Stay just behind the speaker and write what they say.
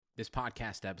This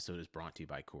podcast episode is brought to you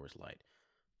by Coors Light.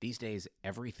 These days,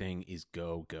 everything is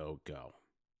go, go, go.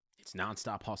 It's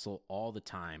nonstop hustle all the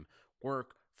time.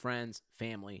 Work, friends,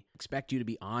 family expect you to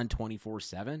be on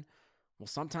 24/7. Well,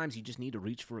 sometimes you just need to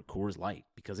reach for a Coors Light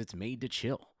because it's made to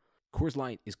chill. Coors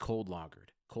Light is cold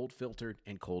lagered, cold filtered,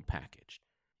 and cold packaged.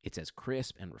 It's as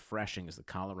crisp and refreshing as the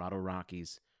Colorado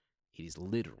Rockies. It is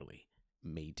literally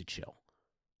made to chill.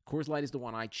 Coors Light is the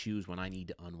one I choose when I need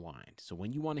to unwind. So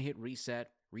when you want to hit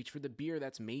reset, reach for the beer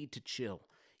that's made to chill.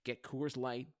 Get Coors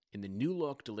Light in the new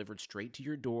look delivered straight to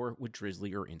your door with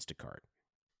Drizzly or Instacart.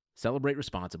 Celebrate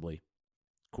responsibly.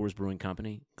 Coors Brewing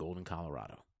Company, Golden,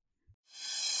 Colorado.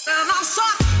 And I'll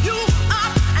suck you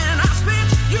up and I'll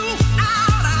spit you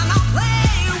out and I'll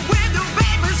play with the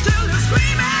babies till you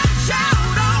scream and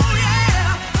shout. Oh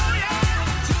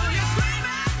yeah, till you scream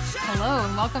and shout. Hello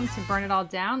and welcome to Burn It All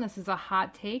Down. This is a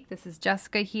hot take. This is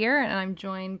Jessica here and I'm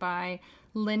joined by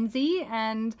Lindsay,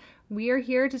 and we are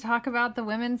here to talk about the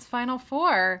women's Final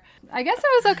Four. I guess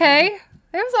it was okay.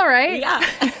 It was all right. Yeah.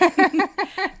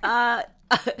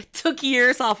 It took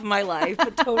years off of my life,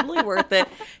 but totally worth it.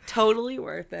 Totally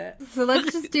worth it. So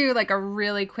let's just do like a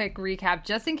really quick recap,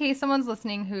 just in case someone's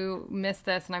listening who missed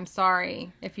this, and I'm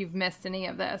sorry if you've missed any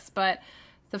of this, but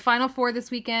the Final Four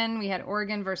this weekend, we had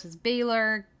Oregon versus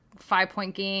Baylor,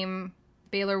 5-point game.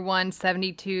 Baylor won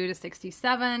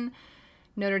 72-67.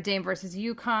 Notre Dame versus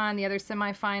UConn, the other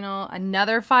semifinal,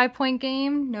 another 5-point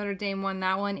game. Notre Dame won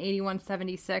that one,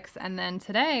 81-76. And then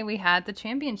today we had the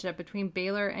championship between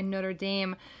Baylor and Notre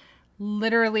Dame.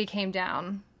 Literally came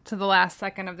down to the last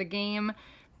second of the game.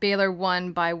 Baylor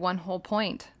won by 1 whole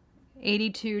point,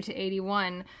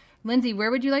 82-81. Lindsay, where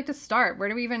would you like to start? Where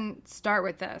do we even start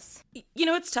with this? You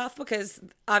know, it's tough because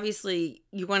obviously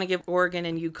you want to give Oregon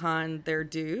and UConn their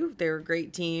due. They were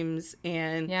great teams,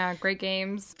 and Yeah, great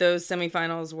games. those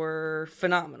semifinals were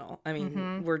phenomenal. I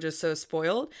mean, we're just so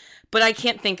spoiled. But I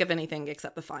can't think of anything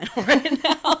except the final right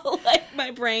now. Like, my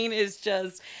brain is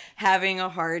just having a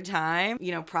hard time,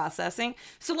 processing.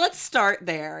 So let's start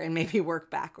there and maybe work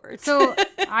backwards. So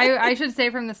I should say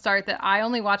from the start that I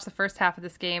only watched the first half of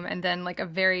this game, and then like a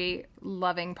very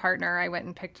loving partner, I went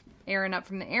and picked Aaron up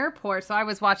from the airport. So I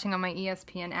was watching on my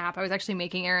ESPN app. I was actually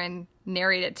making Aaron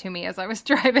narrate it to me as I was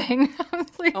driving. I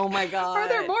was like, Oh my God. Are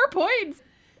there more points?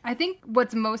 I think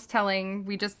what's most telling,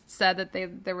 we just said that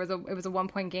it was a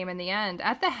 1-point game in the end.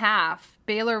 At the half,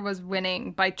 Baylor was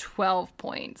winning by 12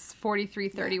 points,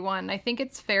 43-31. I think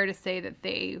it's fair to say that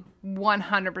they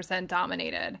 100%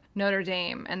 dominated Notre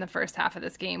Dame in the first half of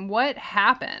this game. What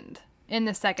happened in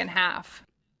the second half?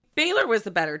 Baylor was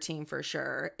the better team for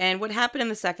sure. And what happened in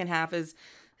the second half is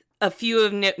a few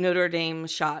of Notre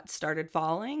Dame's shots started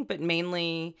falling, but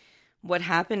mainly what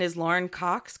happened is Lauren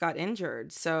Cox got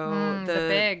injured. So the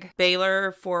big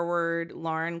Baylor forward,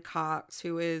 Lauren Cox,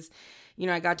 who is,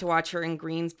 I got to watch her in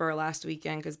Greensboro last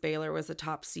weekend because Baylor was the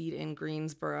top seed in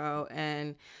Greensboro.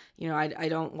 And, I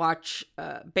don't watch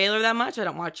Baylor that much. I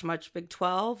don't watch much Big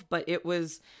 12, but it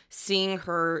was seeing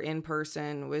her in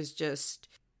person was just,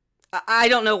 I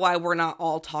don't know why we're not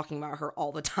all talking about her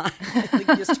all the time. Like,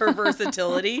 just her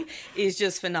versatility is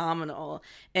just phenomenal.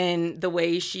 And the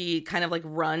way she kind of like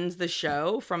runs the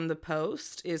show from the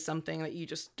post is something that you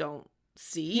just don't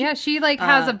see. Yeah, she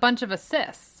has a bunch of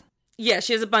assists. Yeah,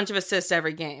 she has a bunch of assists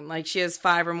every game. Like, she has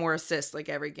 5 or more assists like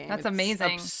every game. That's It's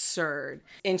amazing. Absurd.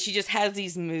 And she just has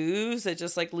these moves that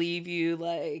just like leave you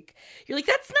like, you're like,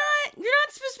 you're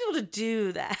not supposed to be able to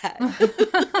do that.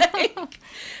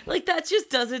 like that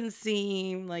just doesn't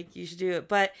seem like you should do it.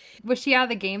 But Was she out of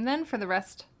the game then for the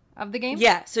rest of the game?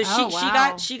 yeah, so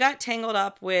wow. she got tangled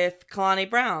up with Kalani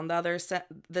Brown,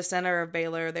 the center of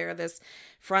Baylor. They're this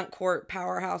front court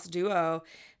powerhouse duo.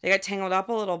 They got tangled up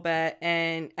a little bit,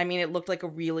 and I mean, it looked like a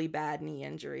really bad knee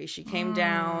injury. She came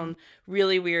down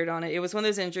really weird on it. It was one of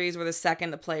those injuries where the second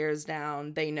the player's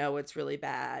down, they know it's really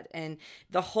bad. And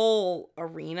the whole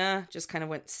arena just kind of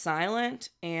went silent.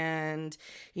 And,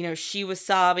 she was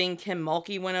sobbing. Kim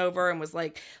Mulkey went over and was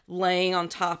like laying on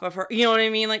top of her. You know what I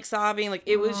mean? Like sobbing. Like,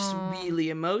 it was just really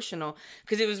emotional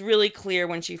because it was really clear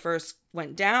when she first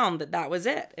went down that was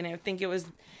it. And I think it was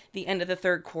the end of the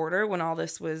third quarter when all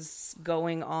this was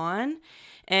going on.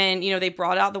 And, they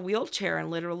brought out the wheelchair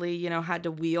and literally, had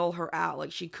to wheel her out.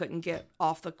 Like, she couldn't get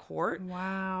off the court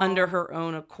under her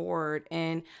own accord.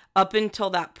 And up until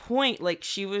that point, like,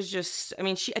 she was just,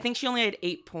 I think she only had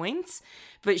 8 points,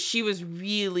 but she was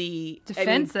really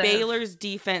defensive. Baylor's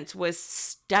defense was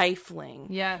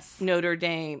stifling Notre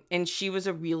Dame. And she was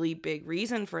a really big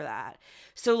reason for that.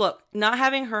 So look, not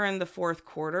having her in the fourth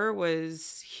quarter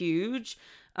was huge.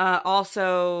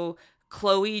 Also,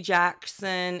 Chloe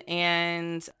Jackson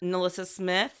and Nalissa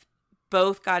Smith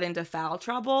both got into foul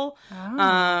trouble,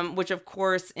 which of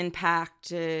course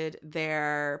impacted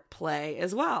their play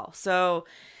as well. So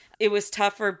it was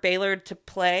tough for Baylor to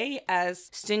play as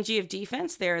stingy of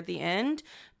defense there at the end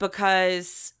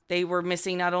because they were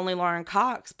missing not only Lauren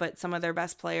Cox, but some of their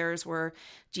best players were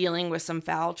dealing with some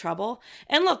foul trouble.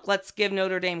 And look, let's give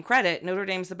Notre Dame credit. Notre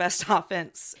Dame's the best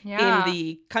offense in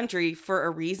the country for a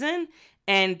reason.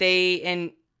 And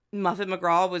Muffet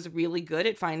McGraw was really good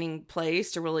at finding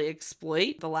plays to really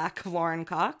exploit the lack of Lauren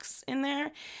Cox in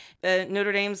there.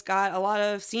 Notre Dame's got a lot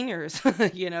of seniors.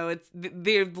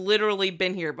 They've literally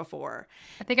been here before.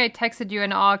 I think I texted you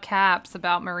in all caps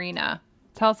about Marina.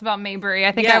 Tell us about Mabry.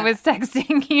 I think I was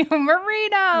texting you,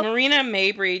 Marina. Marina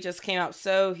Mabry just came out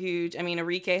so huge. I mean,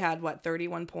 Enrique had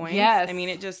 31 points. Yes. I mean,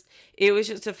 it was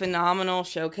just a phenomenal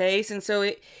showcase. And so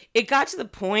it got to the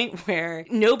point where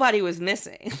nobody was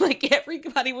missing. Like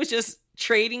everybody was just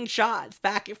trading shots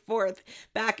back and forth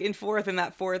in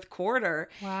that fourth quarter.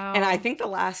 Wow. And I think the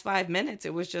last 5 minutes,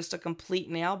 it was just a complete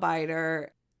nail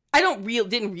biter. I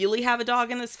didn't really have a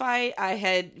dog in this fight. I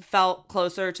had felt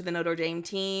closer to the Notre Dame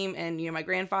team, and my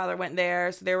grandfather went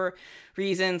there, so there were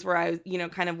reasons where I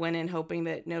kind of went in hoping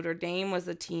that Notre Dame was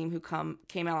the team who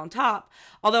came out on top.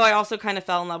 Although I also kind of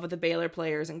fell in love with the Baylor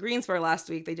players in Greensboro last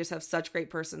week. They just have such great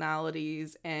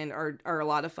personalities and are a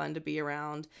lot of fun to be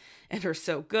around and are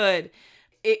so good.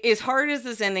 As hard as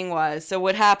this ending was, so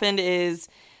what happened is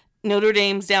Notre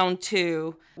Dame's down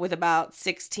 2 with about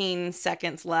 16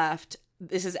 seconds left.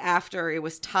 This is after it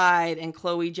was tied and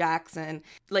Chloe Jackson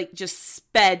just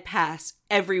sped past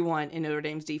everyone in Notre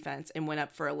Dame's defense and went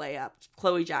up for a layup.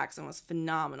 Chloe Jackson was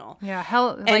phenomenal. Yeah,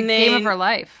 game of her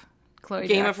life. Chloe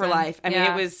Game Jackson. of her life. I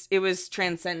mean, it was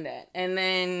transcendent. And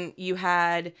then you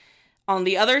had on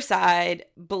the other side,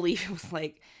 believe it was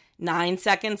 9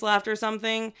 seconds left or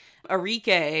something,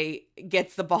 Enrique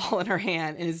gets the ball in her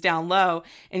hand and is down low,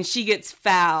 and she gets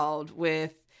fouled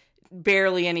with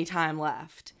barely any time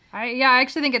left. I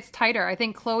actually think it's tighter. I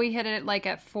think Chloe hit it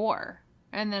at 4,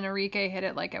 and then Enrique hit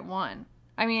it at 1.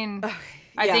 I mean,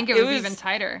 I think it was even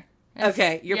tighter.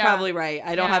 Okay, you're probably right.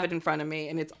 I don't have it in front of me,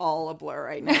 and it's all a blur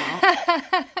right now.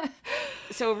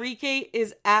 So Enrique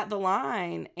is at the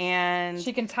line, and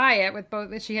she can tie it with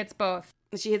both. She hits both.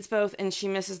 She hits both, and she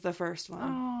misses the first one.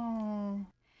 Oh.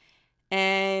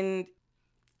 And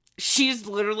she's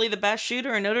literally the best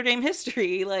shooter in Notre Dame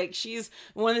history. She's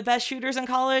one of the best shooters in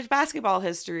college basketball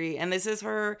history. And this is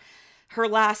her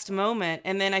last moment.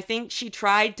 And then I think she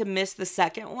tried to miss the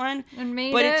second one. And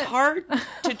made but it. It's hard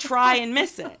to try and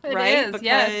miss it, right? Is,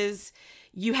 because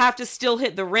you have to still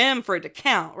hit the rim for it to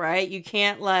count, right? You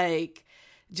can't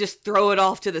just throw it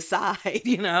off to the side,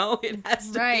 It has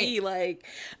to be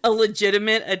a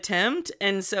legitimate attempt.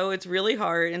 And so it's really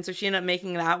hard. And so she ended up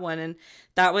making that one, and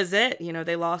that was it.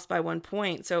 They lost by 1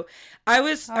 point. So I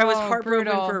was heartbroken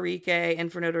brutal. for Enrique and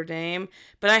for Notre Dame,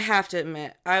 but I have to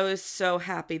admit, I was so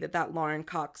happy that Lauren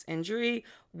Cox injury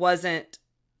wasn't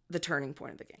the turning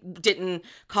point of the game. Didn't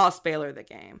cost Baylor the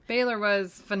game. Baylor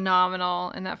was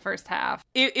phenomenal in that first half.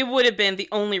 It would have been the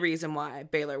only reason why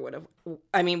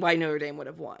why Notre Dame would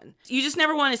have won. You just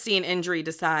never want to see an injury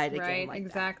decide a game like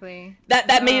exactly. that.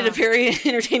 That made it a very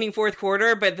entertaining fourth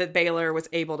quarter, but that Baylor was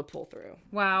able to pull through.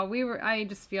 Wow, I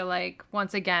just feel like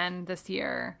once again this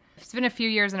year, it's been a few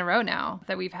years in a row now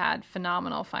that we've had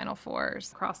phenomenal Final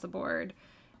Fours across the board.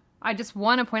 I just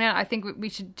want to point out, I think we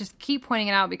should just keep pointing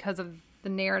it out because of the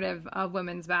narrative of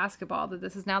women's basketball, that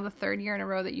this is now the third year in a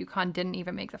row that UConn didn't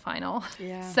even make the final.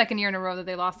 Yeah. Second year in a row that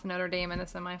they lost to Notre Dame in the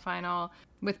semifinal.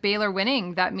 With Baylor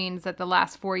winning, that means that the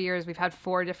last 4 years we've had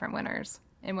 4 different winners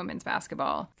in women's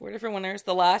basketball. 4 different winners,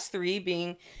 the last 3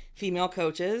 being female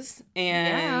coaches,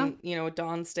 and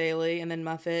Dawn Staley, and then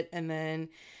Muffet, and then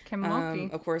Kim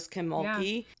Mulkey. of course Kim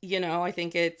Mulkey. I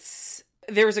think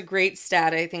there was a great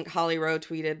stat. I think Holly Rowe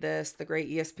tweeted this, the great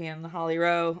ESPN Holly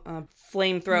Rowe,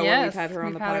 flamethrower. Yes, we've had her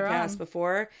on the podcast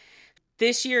before.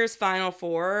 This year's Final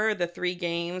Four, the 3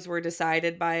 games were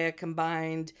decided by a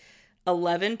combined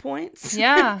 11 points.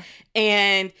 Yeah.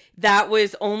 And that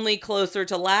was only closer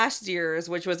to last year's,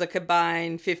 which was a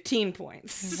combined 15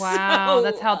 points. Wow, So,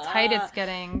 that's how tight it's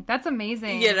getting. That's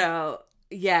amazing.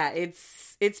 Yeah,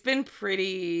 it's been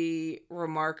pretty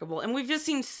remarkable. And we've just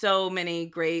seen so many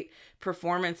great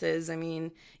performances. I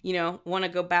mean, want to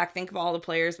go back, think of all the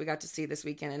players we got to see this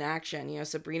weekend in action.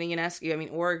 Sabrina Ionescu,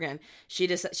 Oregon,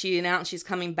 she announced she's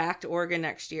coming back to Oregon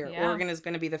next year. Yeah. Oregon is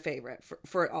going to be the favorite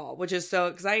for it all, which is so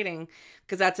exciting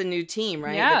because that's a new team,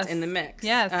 right? Yes. That's in the mix.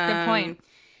 Yes, good point.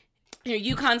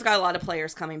 UConn's got a lot of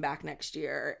players coming back next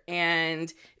year,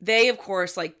 and they, of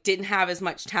course, didn't have as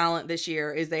much talent this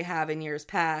year as they have in years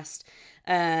past.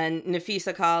 And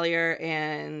Nafisa Collier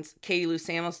and Katie Lou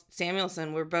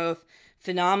Samuelson were both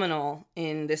phenomenal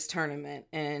in this tournament.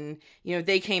 And,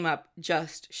 they came up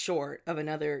just short of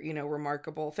another,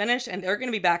 remarkable finish. And they're going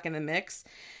to be back in the mix.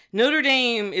 Notre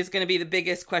Dame is going to be the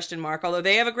biggest question mark, although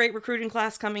they have a great recruiting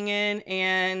class coming in.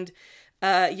 And,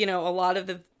 a lot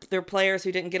of their players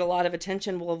who didn't get a lot of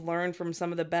attention will have learned from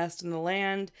some of the best in the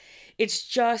land. It's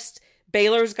just,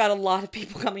 Baylor's got a lot of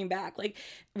people coming back. Like,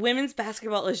 women's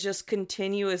basketball is just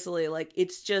continuously, like,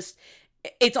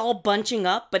 it's all bunching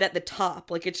up, but at the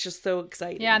top. Like, it's just so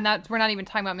exciting. Yeah, and we're not even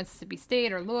talking about Mississippi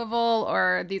State or Louisville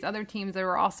or these other teams that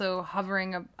were also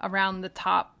hovering around the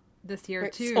top this year,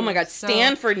 too. Oh, my God.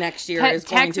 Stanford next year is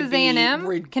going to be Texas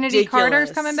A&M, Kennedy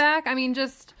Carter's coming back. I mean,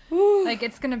 just, like,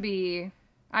 it's going to be...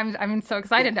 I'm so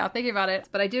excited now thinking about it.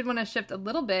 But I did want to shift a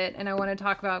little bit, and I want to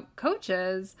talk about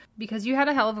coaches, because you had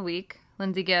a hell of a week,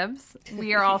 Lindsay Gibbs.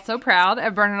 We are all so proud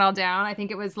of Burn It All Down. I think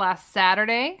it was last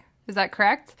Saturday. Is that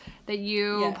correct? That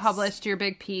you published your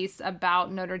big piece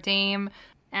about Notre Dame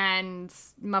and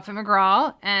Muffet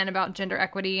McGraw and about gender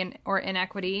equity or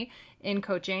inequity in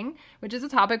coaching, which is a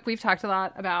topic we've talked a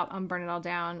lot about on Burn It All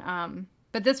Down.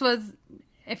 But this was,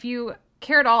 if you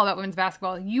care at all about women's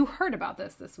basketball, you heard about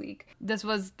this week. This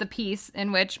was the piece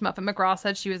in which Muffet McGraw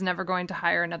said she was never going to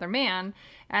hire another man,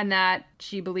 and that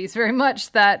she believes very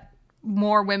much that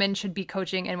more women should be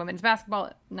coaching in women's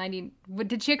basketball.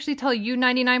 Did she actually tell you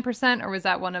 99%, or was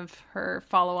that one of her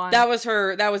follow-on? That was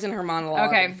in her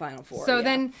monologue in the Final Four.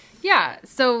 So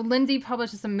so Lindsay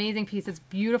published this amazing piece. It's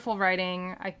beautiful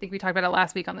writing. I think we talked about it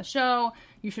last week on the show.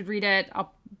 You should read it.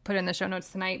 I'll put it in the show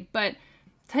notes tonight. But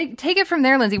take it from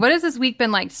there, Lindsay. What has this week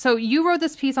been like? So you wrote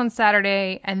this piece on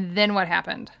Saturday, and then what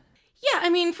happened? Yeah, I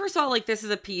mean, first of all, like, this is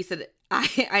a piece that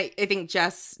I think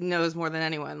Jess knows more than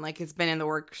anyone. Like, it's been in the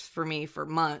works for me for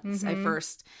months. I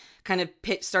first kind of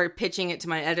started pitching it to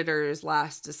my editors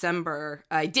last December.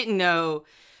 I didn't know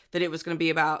that it was going to be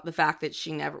about the fact that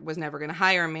she was never going to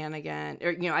hire a man again. Or,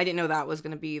 I didn't know that was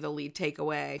going to be the lead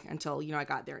takeaway until, I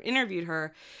got there and interviewed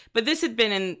her. But this had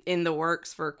been in the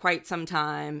works for quite some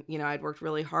time. I'd worked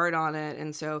really hard on it.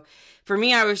 And so for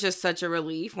me, I was just such a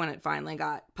relief when it finally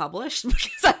got published,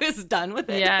 because I was done with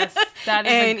it. Yes. That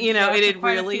is and, it had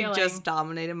really just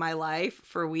dominated my life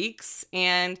for weeks.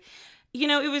 And,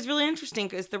 it was really interesting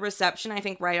because the reception, I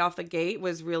think, right off the gate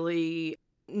was really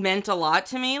meant a lot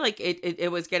to me. Like, it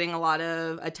was getting a lot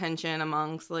of attention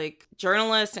amongst, like,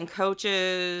 journalists and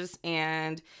coaches,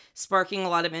 and sparking a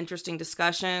lot of interesting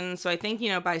discussions. So I think,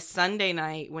 by Sunday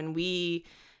night when we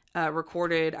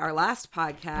recorded our last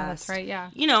podcast, that's right, yeah,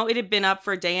 it had been up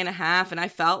for a day and a half, and I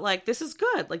felt like this is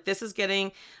good. Like, this is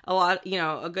getting a lot,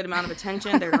 a good amount of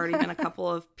attention. There had already been a couple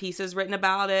of pieces written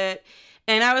about it.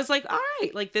 And I was like, all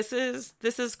right, like, this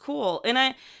is cool. And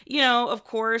I, of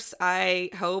course, I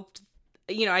hoped,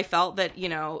 I felt that,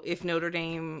 if Notre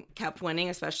Dame kept winning,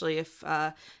 especially if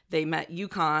they met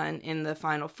UConn in the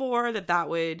Final Four, that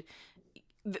would,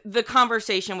 the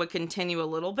conversation would continue a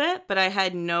little bit, but I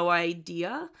had no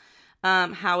idea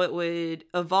how it would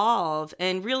evolve.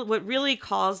 And what really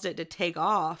caused it to take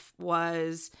off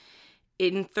was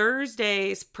in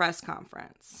Thursday's press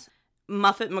conference.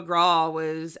 Muffet McGraw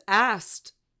was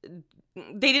asked,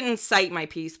 they didn't cite my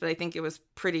piece, but I think it was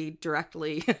pretty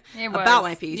directly about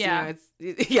my piece. Yeah.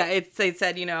 It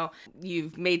said,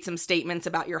 you've made some statements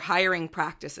about your hiring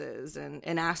practices,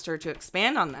 and asked her to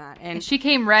expand on that. And she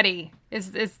came ready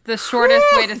is the shortest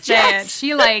way to say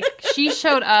it. She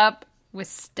showed up with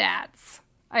stats.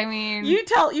 I mean, you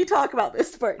talk about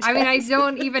this part. I mean, I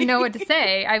don't even know what to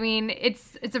say. I mean,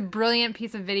 it's a brilliant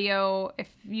piece of video. If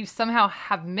you somehow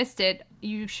have missed it,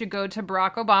 you should go to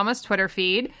Barack Obama's Twitter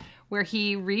feed, where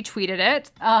he retweeted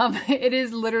it. It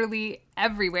is literally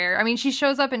everywhere. I mean, she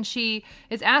shows up and she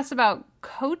is asked about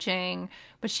coaching,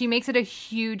 but she makes it a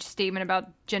huge statement about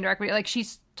gender equity. Like, she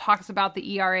talks about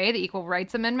the ERA, the Equal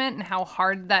Rights Amendment, and how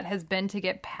hard that has been to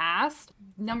get passed.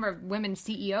 Number of women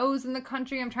CEOs in the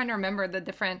country. I'm trying to remember the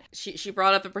different... She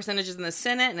brought up the percentages in the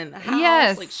Senate and in the House.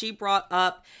 Yes. Like, she brought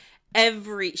up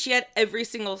she had every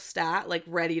single stat, like,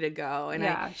 ready to go.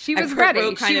 And she was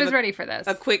ready. She was ready for this.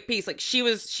 A quick piece. Like, she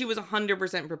was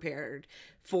 100% prepared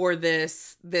for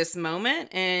this moment.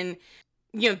 And,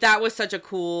 that was such a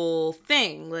cool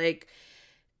thing. Like,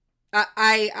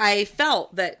 I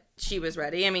felt that she was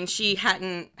ready. I mean, she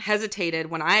hadn't hesitated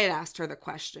when I had asked her the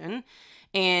question.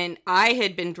 And I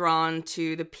had been drawn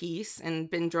to the piece and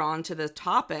been drawn to the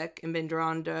topic and been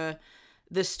drawn to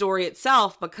the story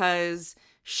itself because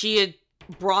she had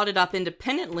brought it up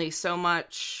independently so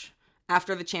much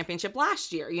after the championship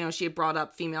last year. You know, she had brought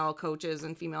up female coaches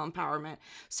and female empowerment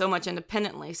so much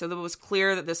independently. So it was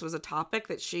clear that this was a topic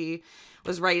that she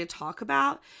was ready to talk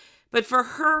about. But for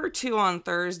her to on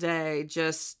Thursday,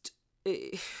 just...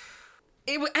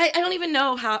 I don't even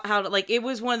know how to, like, it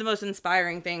was one of the most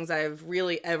inspiring things I've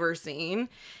really ever seen.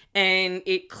 And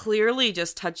it clearly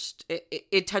just touched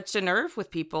a nerve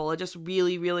with people. It just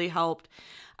really, really helped.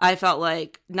 I felt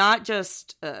like not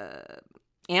just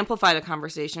amplify the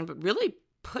conversation, but really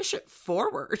push it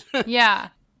forward. Yeah.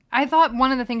 I thought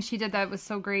one of the things she did that was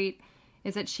so great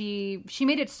is that she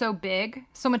made it so big,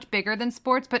 so much bigger than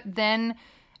sports, but then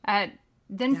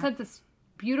said this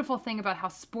beautiful thing about how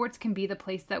sports can be the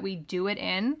place that we do it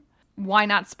in. Why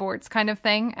not sports kind of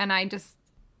thing? And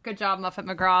good job, Muffet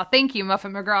McGraw. Thank you, Muffet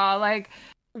McGraw. Like,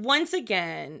 once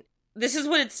again, this is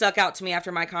what had stuck out to me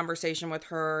after my conversation with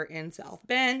her in South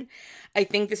Bend. I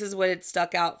think this is what had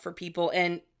stuck out for people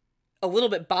and a little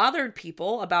bit bothered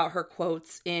people about her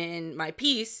quotes in my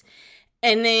piece.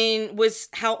 And then was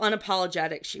how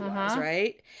unapologetic she was,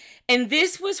 right? And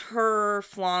this was her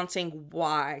flaunting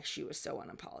why she was so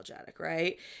unapologetic,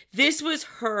 right? This was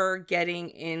her getting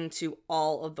into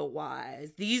all of the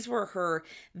whys. These were her,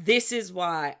 this is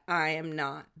why I am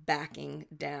not backing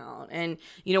down. And,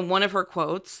 you know, one of her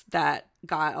quotes that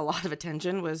got a lot of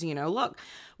attention was, you know, look,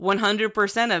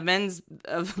 100% of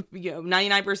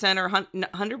 99% or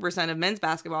 100% of men's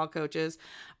basketball coaches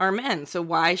are men. So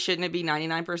why shouldn't it be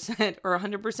 99% or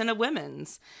 100% of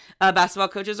women's basketball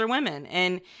coaches are women?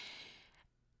 And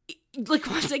like,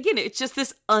 once again, it's just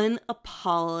this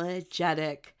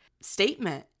unapologetic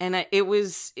statement. And it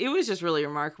was just really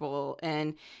remarkable.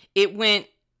 And it went,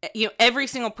 you know, every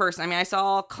single person. I mean, I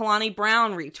saw Kalani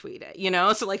Brown retweet it, you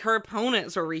know, so like her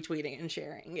opponents were retweeting and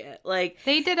sharing it. Like,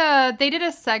 they did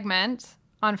a segment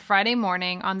on Friday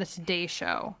morning on the Today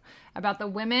Show about the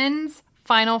women's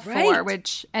Final Four,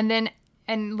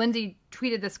 and Lindsay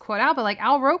tweeted this quote out, but like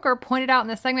Al Roker pointed out in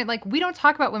this segment, like, we don't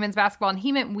talk about women's basketball, and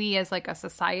he meant we as like a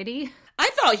society. I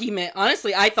thought he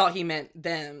meant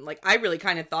them. Like, I really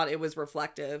kind of thought it was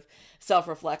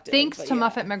self-reflective. Thanks to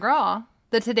Muffet McGraw,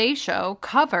 the Today Show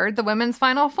covered the women's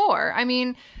Final Four. I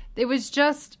mean, it was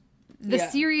just the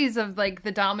series of like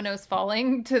the dominoes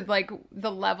falling to like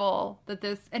the level that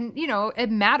this, and you know,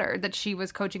 it mattered that she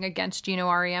was coaching against Gino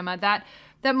Auriemma, that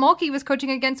Mulkey was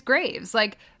coaching against Graves.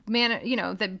 Like, man, you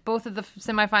know, that both of the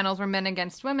semifinals were men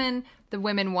against women. The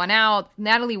women won out.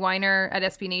 Natalie Weiner at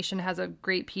SB Nation has a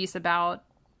great piece about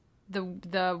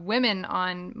the women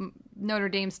on Notre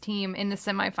Dame's team in the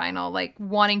semifinal, like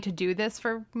wanting to do this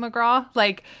for McGraw,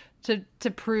 like to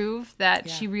prove that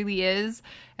she really is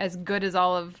as good as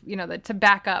all of, you know, to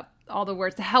back up all the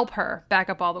words, to help her back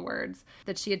up all the words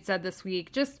that she had said this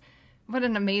week. Just what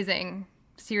an amazing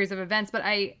series of events. But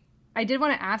I did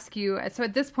want to ask you, so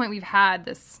at this point we've had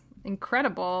this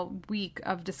incredible week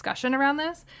of discussion around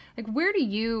this. Like, where do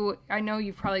you, I know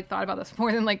you've probably thought about this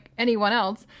more than like anyone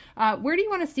else, where do you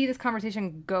want to see this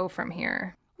conversation go from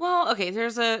here? Well, okay,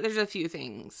 there's a few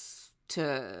things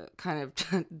to kind of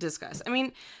discuss. I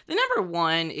mean, the number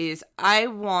one is I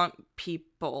want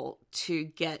people to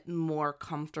get more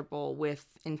comfortable with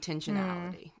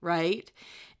intentionality, right?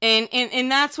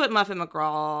 And that's what Muffet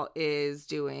McGraw is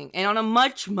doing. And on a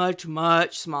much, much,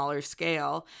 much smaller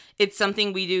scale, it's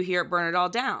something we do here at Burn It All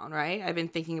Down, right? I've been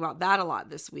thinking about that a lot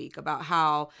this week, about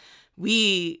how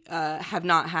we have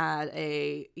not had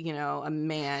a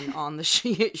man on the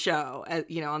show,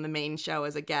 on the main show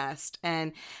as a guest,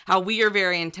 and how we are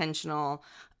very intentional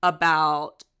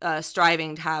about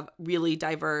striving to have really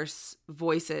diverse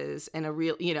voices and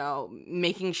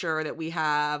making sure that we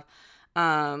have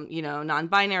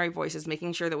non-binary voices,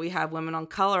 making sure that we have women on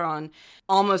color on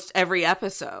almost every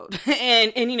episode.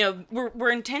 and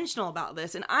we're intentional about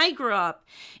this. And I grew up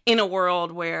in a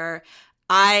world where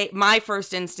my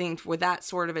first instinct with that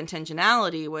sort of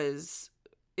intentionality was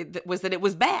that it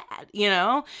was bad,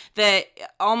 that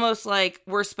almost like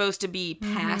we're supposed to be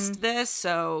past this.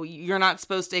 So you're not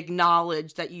supposed to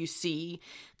acknowledge that you see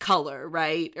color,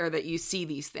 right? Or that you see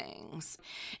these things.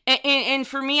 And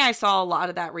for me, I saw a lot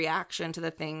of that reaction to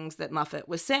the things that Muffet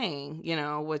was saying,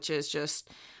 which is just,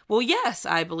 well, yes,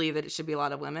 I believe that it should be a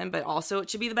lot of women, but also it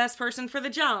should be the best person for the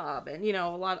job. And,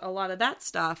 a lot of that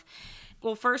stuff.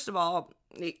 Well, first of all,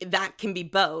 that can be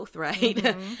both,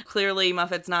 right? Clearly,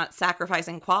 Muffet's not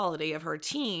sacrificing quality of her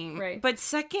team. Right. But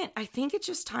second, I think it's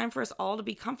just time for us all to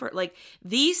be comfort. Like,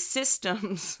 these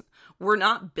systems were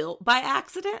not built by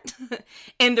accident,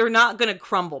 and they're not going to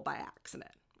crumble by accident,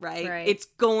 right? It's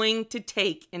going to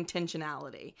take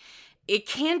intentionality. It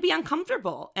can be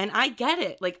uncomfortable, and I get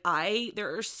it. Like,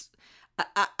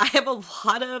 I have a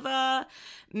lot of, a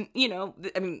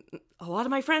lot of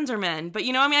my friends are men, but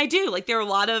I do. Like, there are a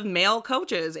lot of male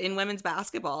coaches in women's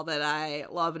basketball that I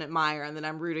love and admire and that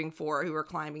I'm rooting for who are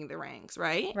climbing the ranks,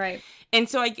 right? Right. And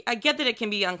so I get that it can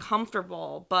be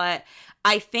uncomfortable, but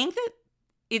I think that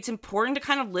it's important to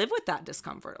kind of live with that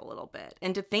discomfort a little bit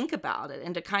and to think about it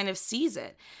and to kind of seize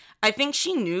it. I think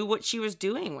she knew what she was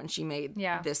doing when she made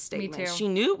this statement. Me too. She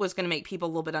knew it was going to make people a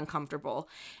little bit uncomfortable,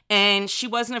 and she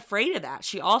wasn't afraid of that.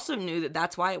 She also knew that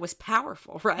that's why it was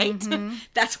powerful, right? Mm-hmm.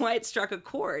 That's why it struck a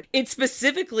chord. It's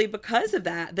specifically because of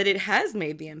that it has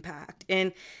made the impact.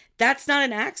 And that's not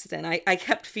an accident. I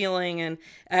kept feeling, and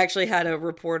I actually had a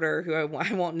reporter who I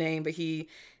won't name, but he,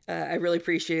 I really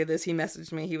appreciated this. He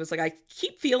messaged me. He was like, I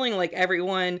keep feeling like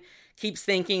everyone keeps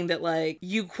thinking that, like,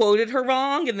 you quoted her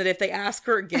wrong, and that if they ask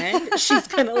her again, she's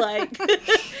gonna like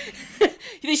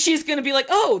she's gonna be like,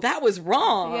 oh, that was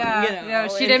wrong. Yeah,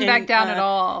 she didn't back down at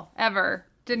all, ever.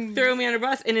 Didn't throw me under the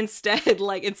bus. And instead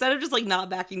of just like not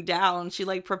backing down, she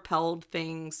like propelled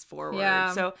things forward.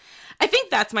 Yeah. So I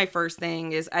think that's my first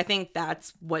thing. Is I think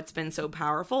that's what's been so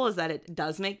powerful, is that it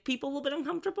does make people a little bit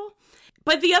uncomfortable.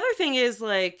 But the other thing is,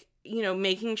 like,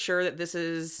 making sure that this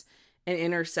is an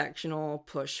intersectional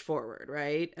push forward,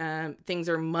 right? Things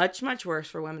are much, much worse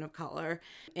for women of color,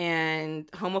 and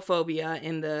homophobia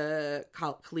in the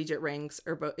collegiate ranks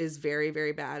is very,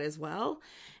 very bad as well.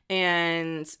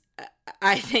 And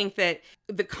I think that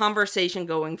the conversation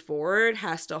going forward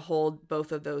has to hold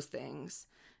both of those things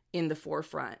in the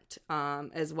forefront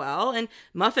as well. And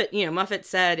Muffet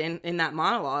said in that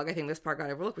monologue, I think this part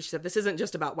got overlooked, but she said, this isn't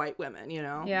just about white women,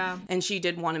 Yeah. And she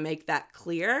did want to make that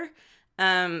clear.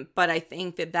 But I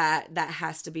think that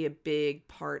has to be a big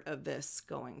part of this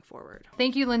going forward.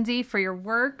 Thank you, Lindsay, for your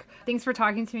work. Thanks for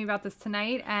talking to me about this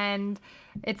tonight. And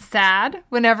it's sad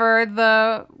whenever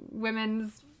the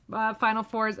women's Final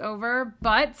Four is over,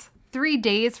 but 3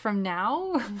 days from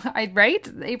now,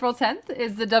 April 10th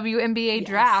is the WNBA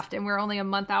draft, and we're only a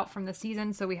month out from the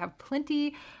season, so we have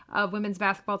plenty of women's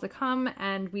basketball to come,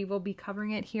 and we will be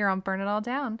covering it here on Burn It All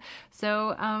Down.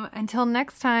 So until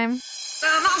next time. And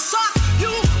I suck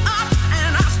you